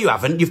 No, you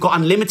haven't. You've got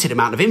unlimited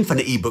amount of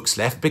infinite ebooks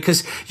left,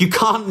 because you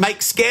can't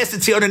make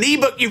scarcity on an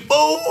ebook, you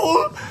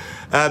fool.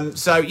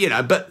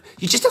 But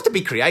you just have to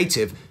be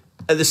creative.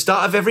 At the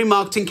start of every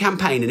marketing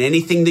campaign and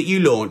anything that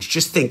you launch,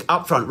 just think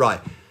upfront, right,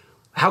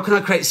 how can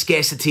I create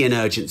scarcity and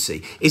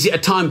urgency? Is it a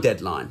time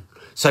deadline?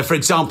 So, for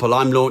example,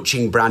 I'm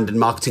launching Brand and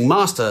Marketing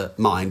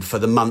Mastermind for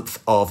the month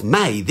of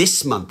May,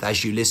 this month,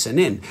 as you listen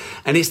in.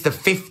 And it's the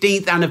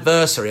 15th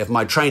anniversary of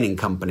my training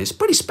company. It's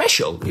pretty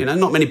special. You know,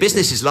 not many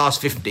businesses last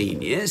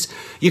 15 years.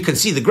 You can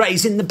see the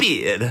greys in the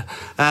beard.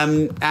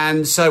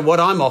 And so what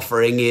I'm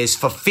offering is,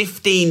 for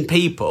 15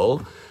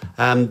 people,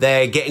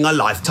 they're getting a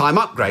lifetime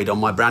upgrade on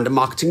my Brand and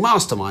Marketing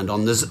Mastermind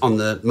on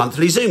the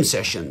monthly Zoom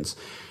sessions.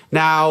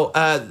 Now,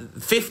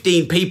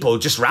 15 people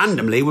just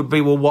randomly would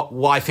be, well,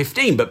 why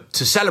 15? But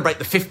to celebrate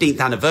the 15th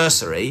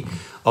anniversary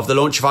of the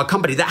launch of our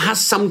company, that has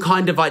some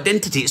kind of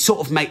identity.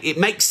 It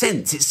makes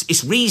sense.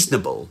 It's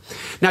reasonable.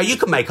 Now, you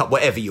can make up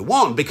whatever you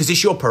want, because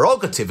it's your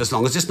prerogative, as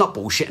long as it's not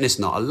bullshit and it's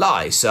not a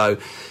lie. So,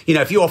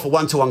 if you offer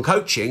one-to-one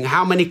coaching,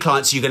 how many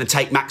clients are you going to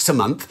take max a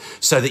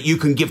month so that you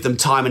can give them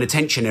time and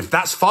attention? If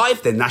that's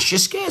 5, then that's your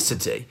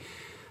scarcity.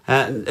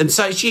 And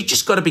so you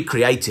just got to be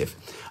creative.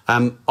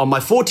 On my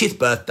 40th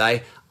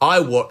birthday, I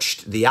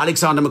watched the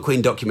Alexander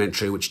McQueen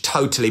documentary, which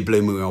totally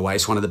blew me away.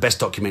 It's one of the best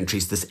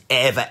documentaries that's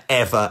ever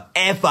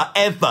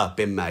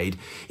been made.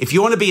 If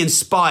you want to be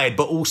inspired,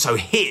 but also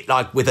hit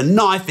like with a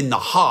knife in the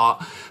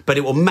heart, but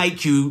it will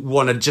make you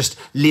want to just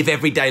live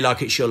every day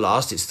like it's your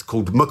last, it's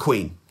called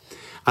McQueen.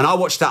 And I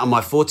watched that on my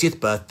 40th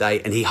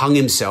birthday, and he hung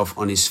himself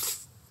when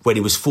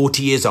he was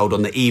 40 years old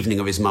on the evening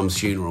of his mum's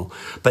funeral.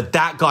 But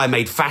that guy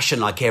made fashion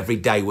like every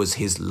day was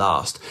his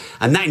last.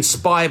 And that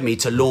inspired me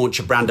to launch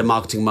a Brand and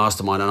Marketing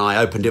Mastermind, and I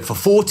opened it for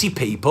 40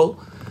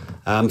 people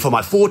for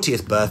my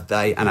 40th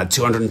birthday, and had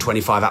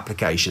 225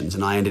 applications.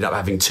 And I ended up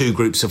having 2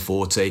 groups of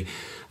 40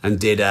 and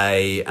did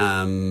a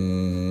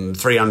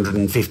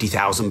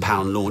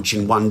 £350,000 launch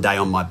in one day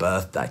on my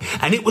birthday.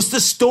 And it was the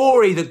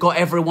story that got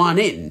everyone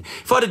in.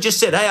 If I'd have just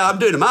said, hey, I'm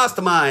doing a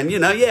mastermind,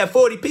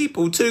 40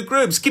 people, 2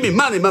 groups, give me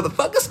money,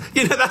 motherfuckers.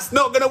 That's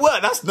not going to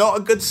work. That's not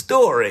a good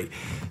story.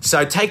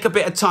 So take a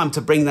bit of time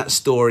to bring that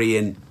story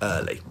in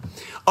early.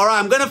 All right,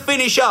 I'm going to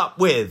finish up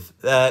with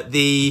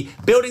the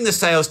building the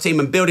sales team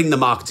and building the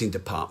marketing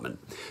department.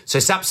 So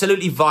it's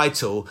absolutely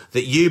vital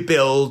that you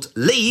build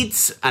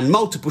leads and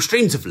multiple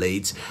streams of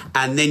leads,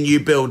 and then you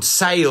build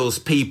sales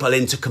people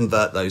in to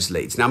convert those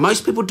leads. Now,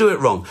 most people do it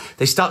wrong.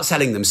 They start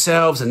selling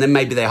themselves, and then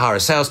maybe they hire a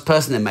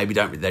salesperson, and maybe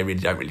they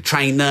really don't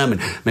train them,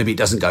 and maybe it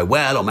doesn't go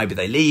well, or maybe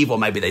they leave, or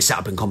maybe they set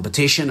up in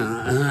competition,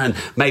 and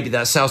maybe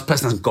that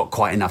salesperson hasn't got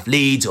quite enough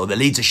leads, or the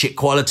leads are shit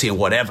quality, or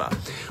whatever.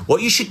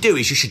 What you should do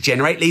is you should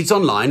generate leads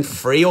online. online,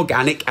 free,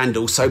 organic, and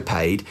also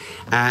paid,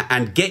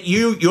 and get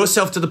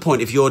yourself to the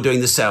point, if you're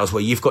doing the sales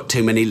where you've got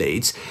too many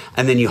leads,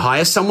 and then you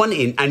hire someone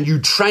in and you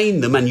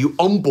train them and you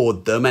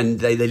onboard them and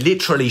they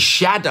literally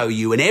shadow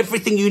you and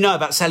everything you know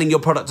about selling your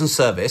product and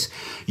service.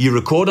 You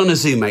record on a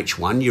Zoom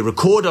H1, you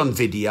record on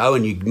video,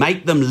 and you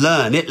make them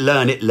learn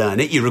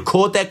it. You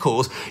record their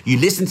calls, you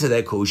listen to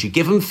their calls, you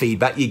give them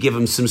feedback, you give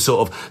them some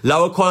sort of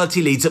lower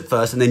quality leads at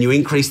first, and then you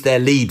increase their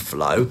lead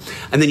flow,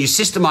 and then you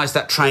systemize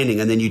that training,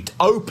 and then you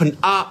open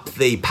up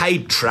the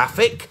paid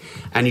traffic,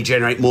 and you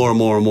generate more and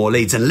more and more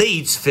leads, and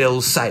leads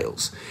fill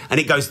sales. And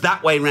it goes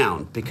that way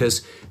round,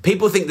 because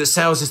people think that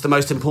sales is the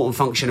most important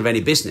function of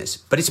any business,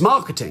 but it's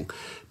marketing,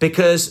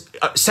 because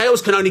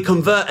sales can only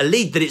convert a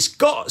lead that it's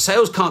got.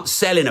 Sales can't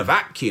sell in a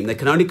vacuum. They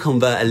can only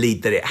convert a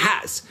lead that it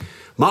has.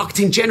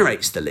 Marketing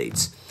generates the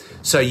leads.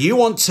 So you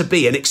want to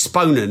be an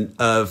exponent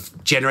of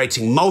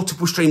generating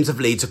multiple streams of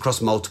leads across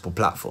multiple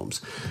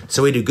platforms.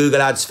 So we do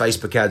Google ads,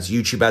 Facebook ads,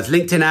 YouTube ads,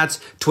 LinkedIn ads,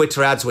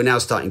 Twitter ads. We're now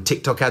starting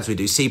TikTok ads. We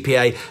do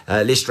CPA,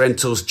 list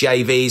rentals,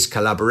 JVs,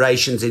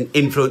 collaborations, in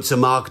influencer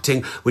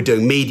marketing. We're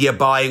doing media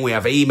buying. We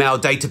have email,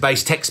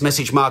 database, text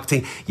message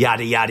marketing,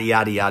 yada, yada,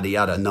 yada, yada,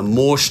 yada. And the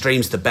more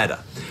streams, the better.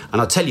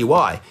 And I'll tell you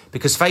why.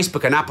 Because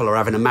Facebook and Apple are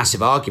having a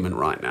massive argument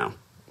right now.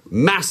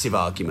 Massive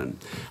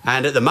argument.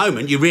 And at the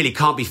moment, you really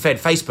can't be fed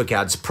Facebook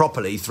ads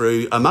properly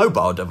through a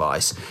mobile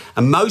device.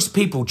 And most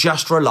people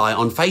just rely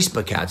on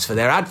Facebook ads for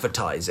their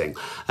advertising.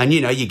 And,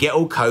 you get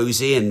all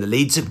cozy and the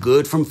leads are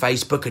good from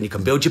Facebook and you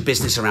can build your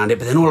business around it.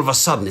 But then all of a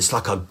sudden, it's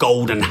like a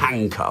golden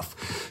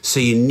handcuff.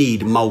 So you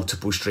need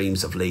multiple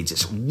streams of leads.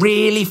 It's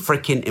really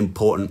freaking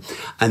important.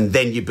 And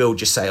then you build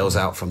your sales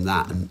out from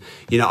that. And,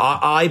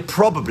 I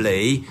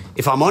probably,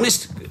 if I'm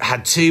honest,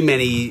 had too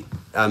many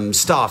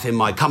staff in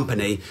my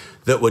company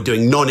that were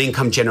doing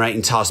non-income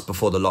generating tasks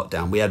before the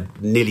lockdown. We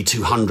had nearly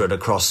 200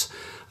 across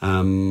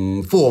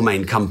 4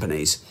 main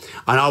companies.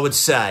 And I would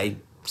say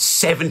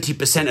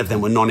 70% of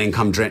them were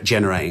non-income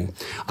generating.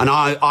 And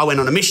I went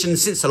on a mission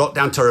since the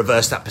lockdown to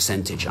reverse that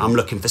percentage. I'm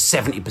looking for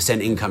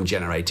 70% income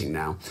generating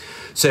now.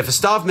 So if a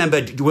staff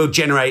member will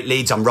generate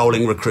leads, I'm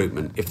rolling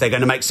recruitment. If they're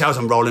going to make sales,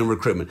 I'm rolling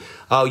recruitment.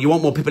 Oh, you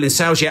want more people in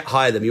sales? Yeah,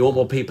 hire them. You want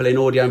more people in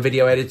audio and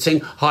video editing?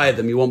 Hire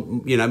them. You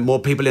want,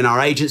 more people in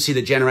our agency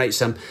that generate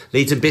some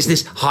leads and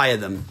business? Hire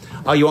them.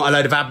 Oh, you want a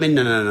load of admin?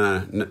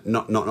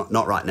 No,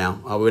 not right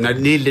now. Oh, we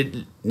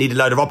need a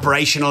load of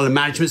operational and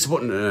management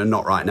support? No,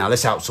 not right now.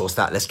 Let's outsource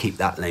that. Let's keep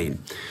that lean.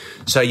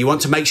 So you want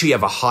to make sure you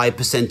have a high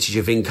percentage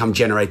of income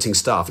generating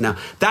staff. Now,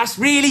 that's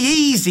really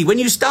easy when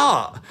you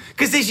start,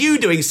 because there's you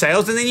doing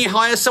sales and then you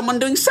hire someone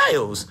doing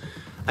sales.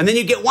 And then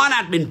you get one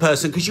admin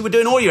person because you were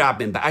doing all your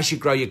admin. But as you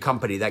grow your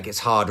company, that gets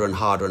harder and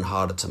harder and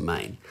harder to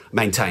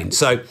maintain.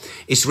 So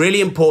it's really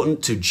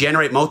important to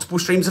generate multiple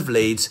streams of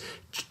leads,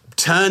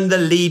 turn the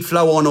lead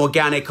flow on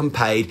organic and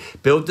paid,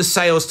 build the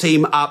sales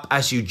team up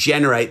as you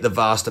generate the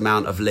vast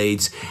amount of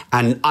leads,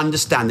 and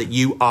understand that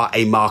you are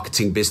a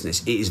marketing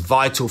business. It is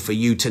vital for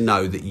you to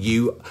know that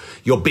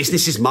your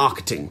business is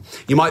marketing.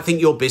 You might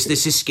think your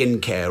business is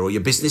skincare, or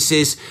your business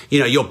is,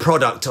 your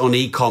product on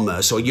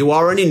e-commerce, or you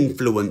are an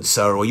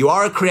influencer, or you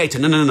are a creator.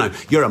 No.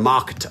 You're a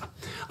marketer.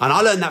 And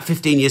I learned that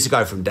 15 years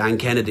ago from Dan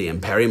Kennedy and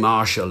Perry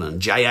Marshall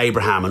and Jay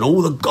Abraham and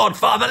all the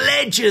godfather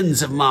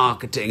legends of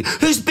marketing,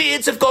 whose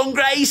beards have gone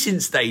grey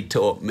since they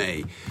taught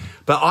me.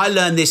 But I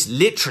learned this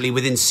literally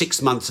within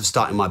 6 months of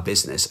starting my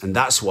business. And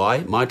that's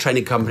why my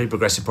training company,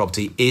 Progressive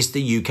Property, is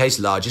the UK's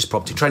largest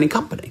property training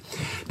company.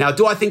 Now,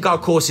 do I think our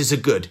courses are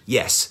good?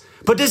 Yes.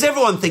 But does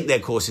everyone think their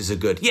courses are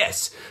good?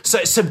 Yes. So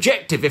it's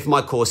subjective if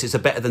my courses are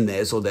better than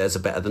theirs or theirs are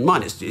better than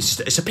mine.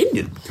 It's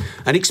opinion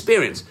and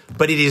experience.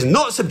 But it is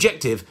not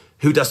subjective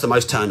who does the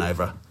most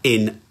turnover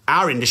in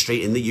our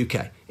industry in the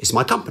UK. It's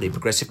my company,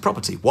 Progressive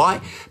Property. Why?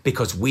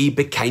 Because we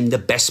became the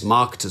best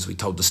marketers. We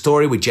told the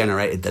story, we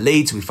generated the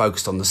leads, we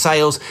focused on the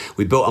sales,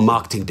 we built a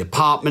marketing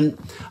department.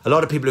 A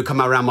lot of people who come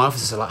around my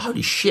office are like,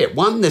 holy shit,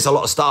 one, there's a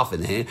lot of staff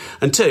in here,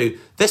 and two,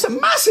 there's a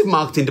massive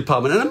marketing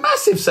department and a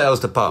massive sales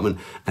department,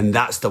 and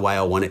that's the way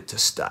I want it to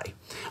stay.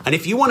 And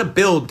if you want to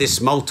build this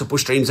multiple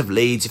streams of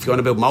leads, if you want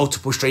to build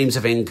multiple streams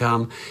of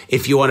income,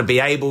 if you want to be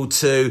able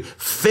to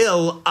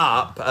fill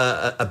up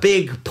a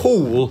big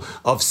pool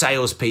of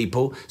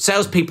salespeople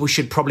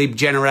should probably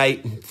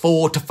generate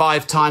 4 to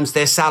 5 times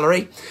their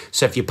salary.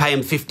 So if you pay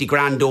them 50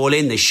 grand all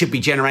in, they should be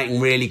generating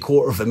really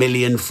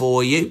 $250,000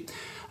 for you.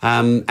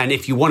 And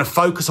if you want to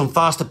focus on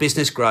faster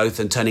business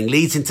growth and turning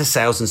leads into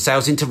sales and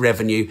sales into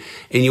revenue,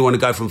 and you want to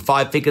go from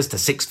 5 figures to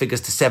 6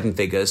 figures to 7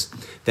 figures,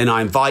 then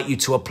I invite you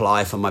to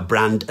apply for my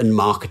brand and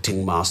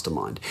marketing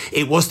mastermind.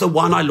 It was the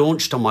one I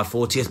launched on my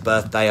 40th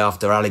birthday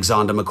after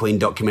Alexander McQueen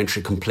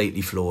documentary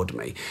completely floored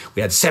me.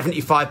 We had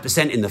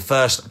 75% in the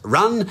first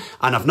run,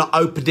 and I've not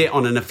opened it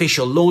on an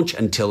official launch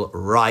until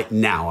right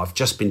now. I've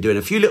just been doing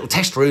a few little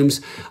test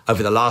rooms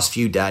over the last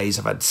few days.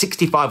 I've had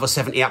 65 or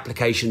 70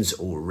 applications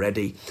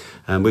already.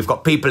 We've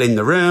got people in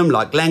the room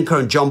like Lenka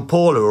and John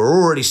Paul who are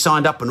already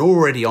signed up and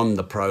already on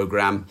the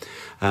program.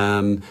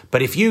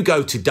 But if you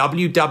go to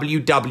www.bmm.live,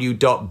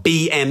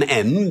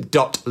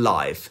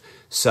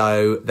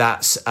 So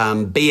that's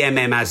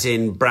BMM as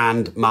in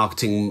Brand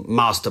Marketing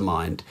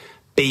Mastermind,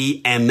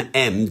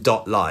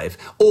 BMM.live.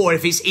 Or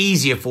if it's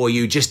easier for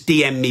you, just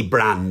DM me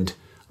brand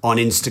on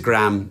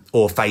Instagram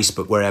or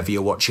Facebook, wherever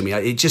you're watching me.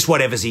 It's just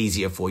whatever's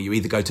easier for you.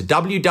 Either go to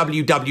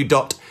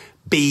www.bmm.live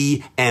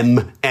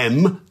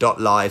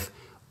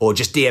or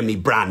just DM me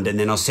brand, and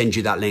then I'll send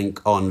you that link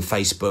on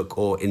Facebook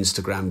or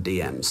Instagram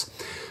DMs.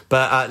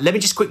 But let me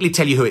just quickly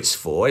tell you who it's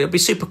for. It'll be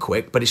super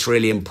quick, but it's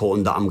really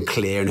important that I'm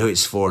clear on who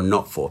it's for and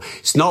not for.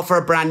 It's not for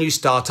a brand new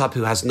startup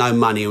who has no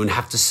money and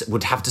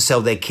would have to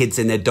sell their kids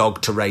and their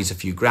dog to raise a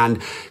few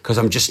grand, because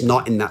I'm just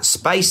not in that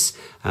space.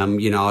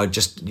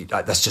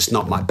 That's just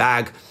not my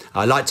bag.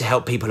 I like to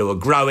help people who are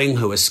growing,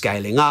 who are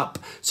scaling up.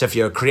 So if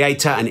you're a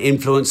creator, an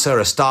influencer,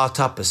 a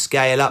startup, a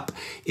scale up,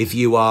 if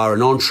you are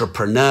an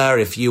entrepreneur,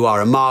 if you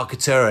are a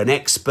marketer, an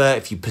expert,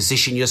 if you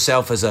position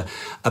yourself as a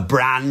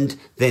brand,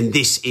 then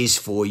this is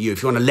for you.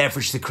 If you want to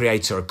leverage the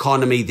creator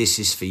economy, this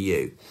is for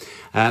you.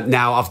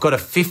 Now, I've got a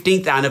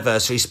 15th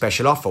anniversary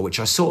special offer, which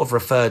I sort of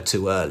referred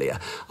to earlier.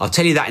 I'll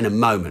tell you that in a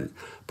moment.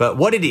 But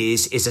what it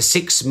is a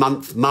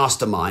 6-month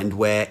mastermind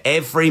where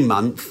every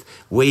month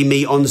we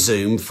meet on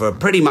Zoom for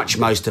pretty much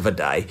most of a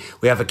day.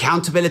 We have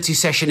accountability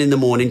session in the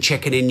morning,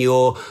 checking in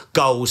your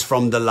goals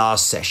from the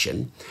last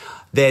session.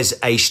 There's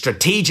a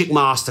strategic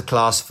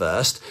masterclass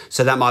first.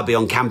 So that might be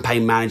on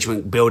campaign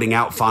management, building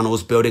out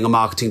funnels, building a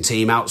marketing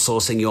team,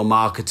 outsourcing your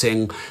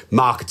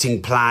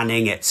marketing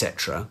planning,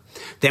 etc.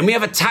 Then we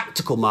have a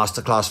tactical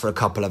masterclass for a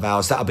couple of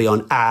hours. That'll be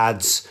on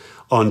ads,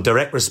 on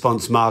direct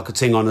response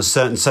marketing, on a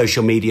certain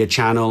social media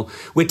channel.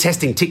 We're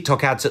testing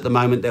TikTok ads at the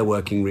moment. They're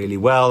working really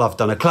well. I've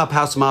done a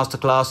Clubhouse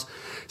masterclass.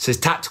 So it's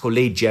tactical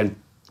lead gen.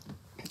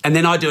 And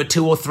then I do a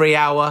 2 or 3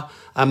 hour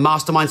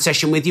mastermind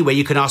session with you where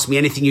you can ask me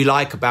anything you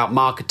like about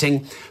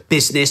marketing,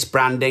 business,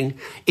 branding.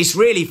 It's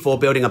really for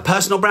building a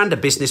personal brand, a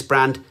business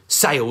brand,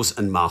 sales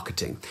and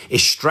marketing.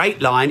 It's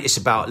straight line. It's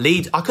about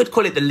leads. I could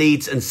call it the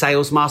leads and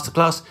sales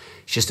masterclass.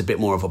 It's just a bit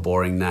more of a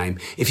boring name.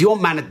 If you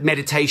want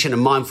meditation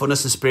and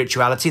mindfulness and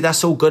spirituality,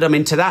 that's all good. I'm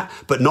into that,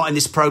 but not in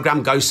this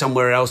program. Go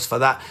somewhere else for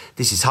that.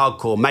 This is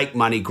hardcore. Make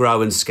money,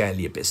 grow and scale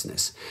your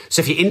business.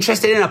 So if you're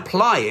interested in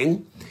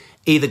applying,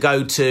 either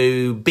go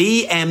to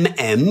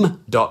bmm.live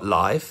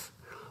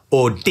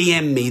or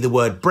DM me the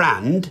word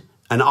brand,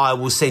 and I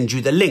will send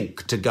you the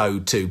link to go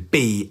to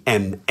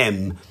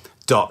bmm.live,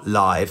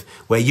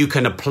 where you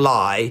can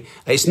apply.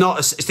 This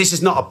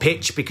is not a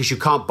pitch, because you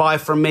can't buy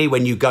from me.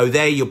 When you go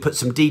there, you'll put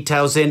some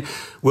details in.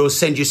 We'll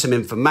send you some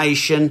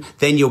information.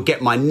 Then you'll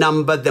get my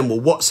number. Then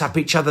we'll WhatsApp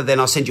each other. Then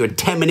I'll send you a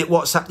 10-minute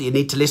WhatsApp that you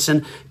need to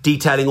listen,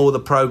 detailing all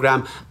the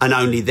program. And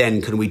only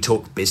then can we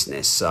talk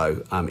business.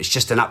 So it's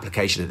just an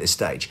application at this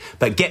stage.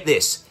 But get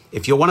this.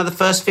 If you're one of the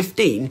first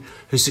 15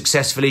 who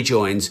successfully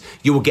joins,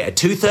 you will get a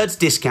 2/3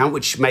 discount,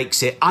 which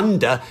makes it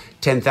under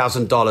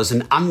 $10,000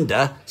 and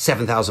under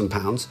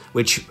 £7,000,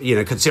 which,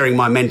 considering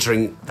my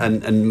mentoring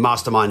and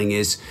masterminding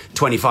is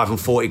 25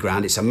 and 40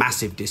 grand, it's a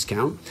massive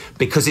discount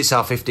because it's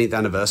our 15th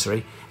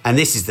anniversary. And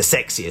this is the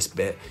sexiest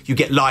bit. You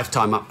get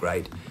lifetime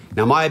upgrade.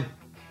 Now, my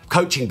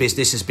coaching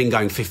business has been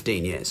going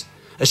 15 years.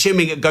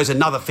 Assuming it goes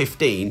another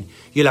 15,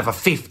 you'll have a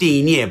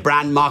 15-year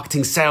brand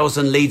marketing, sales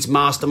and leads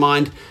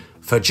mastermind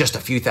for just a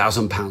few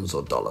 £1,000s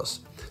or dollars.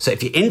 So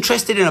if you're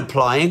interested in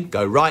applying,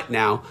 go right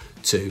now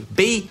to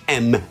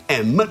bmm.live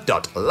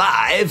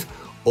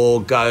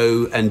or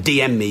go and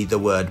DM me the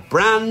word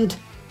brand.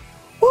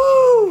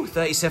 Woo!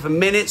 37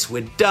 minutes,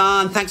 we're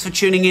done. Thanks for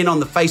tuning in on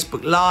the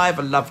Facebook Live.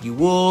 I love you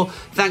all.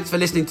 Thanks for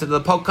listening to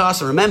the podcast.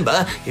 And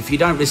remember, if you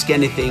don't risk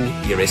anything,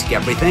 you risk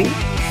everything.